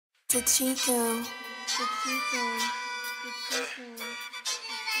The Chico.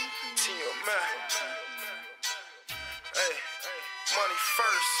 Tio man. Hey, money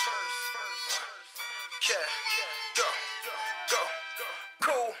first. Go.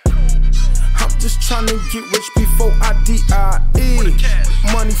 Cool. I'm just tryna get rich before I D.I.E.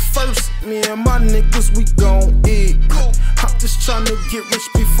 Money first, me and my niggas, we gon' eat. I'm just tryna get rich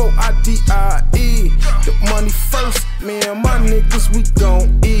before I D.I.E. The money first, me and my niggas, we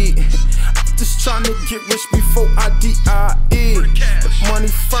gon' eat. I'm just tryna get rich before I D.I.E. The money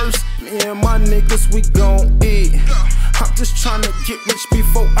first, me and my niggas, we gon' eat. I'm just tryna get rich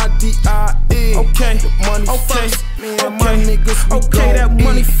before I D.I.E. Okay, the money first, me and my niggas, we gon' that eat.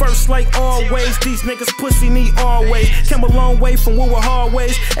 money first like always. These niggas pussy need always. Came a long way from where we're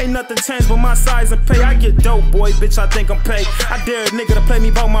hallways. Ain't nothing changed but my size and pay. I get dope, boy, bitch, I think I'm paid. I dare a nigga to play me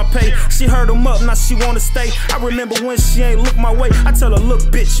about my pay. She heard him up, now she wanna stay. I remember when she ain't look my way. I tell her, look,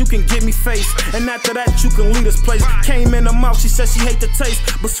 bitch, you can give me face, and after that, you can leave this place. Came in her mouth, she said she hate the taste,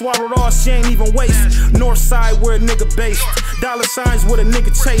 but swallowed all, she ain't even waste. North side where a nigga based. Dollar signs with a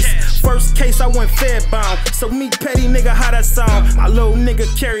nigga chase. First case, I went fair bound. So me petty nigga, how that sound? My little nigga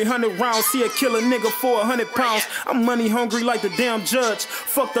carry 100 rounds. See a killer nigga for 100 pounds. I'm money hungry like the damn judge.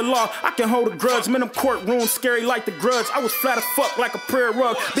 Fuck the law, I can hold a grudge. Man, them courtrooms scary like the grudge. I was flat as fuck like a prayer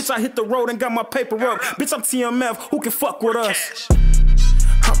rug. Bitch, I hit the road and got my paper up. Bitch, I'm TMF, who can fuck with us?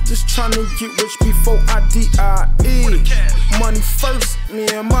 I'm just tryna get rich before I D.I.E. Money first, me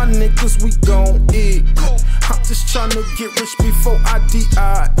and my niggas, we gon' eat. I'm just tryna get rich before I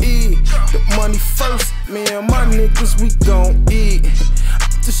D.I.E. The money first, me and my niggas, we gon' eat.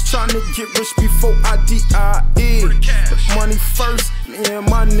 I'm just tryna get rich before I D.I.E. The money first, me and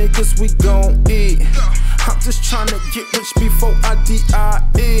my niggas, we gon' eat. I'm just tryna get rich before I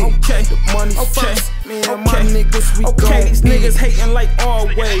D.I.E. Okay, the money first, me and my niggas, we gon' eat. These niggas hating like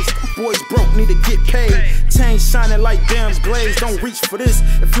always. Boys broke, need to get paid. Chain shining like damn glaze. Don't reach for this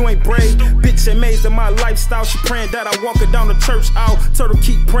if you ain't brave. Bitch amazed at my lifestyle. She praying that I walk her down the church aisle. Turtle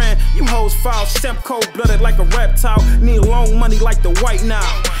keep praying, you hoes foul. Stamp cold-blooded like a reptile. Need long money like the white now.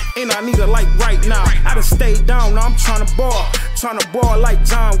 And I need it like right now. I done stayed down, now I'm tryna ball. Tryna ball like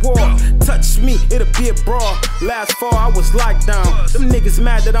John Wall. Touch me, it'll be a brawl. Last fall I was locked down. Them niggas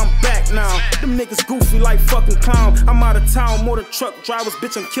mad that I'm back now. Them niggas goofy like fucking clown. I'm out of town, more than truck drivers.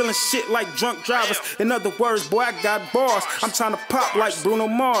 Bitch, I'm killing shit like drunk drivers. In other words, boy, I got bars. I'm tryna pop like Bruno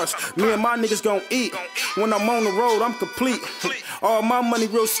Mars. Me and my niggas gon' eat. When I'm on the road, I'm complete. All my money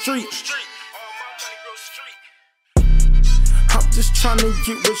real street. I'm just tryna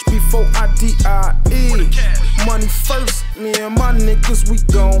get rich before I D.I.E. Money first, me and my niggas, we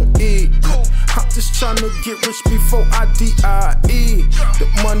gon' eat. I'm just tryna get rich before I D.I.E. The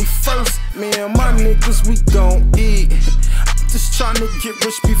money first, me and my niggas, we gon' eat. I'm just tryna get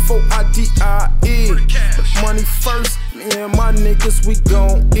rich before I D.I.E. The money first, me and my niggas, we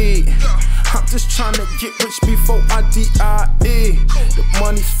gon' eat. I'm just tryna get rich before I D.I.E. The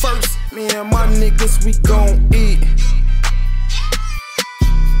money first, me and my niggas, we gon' eat.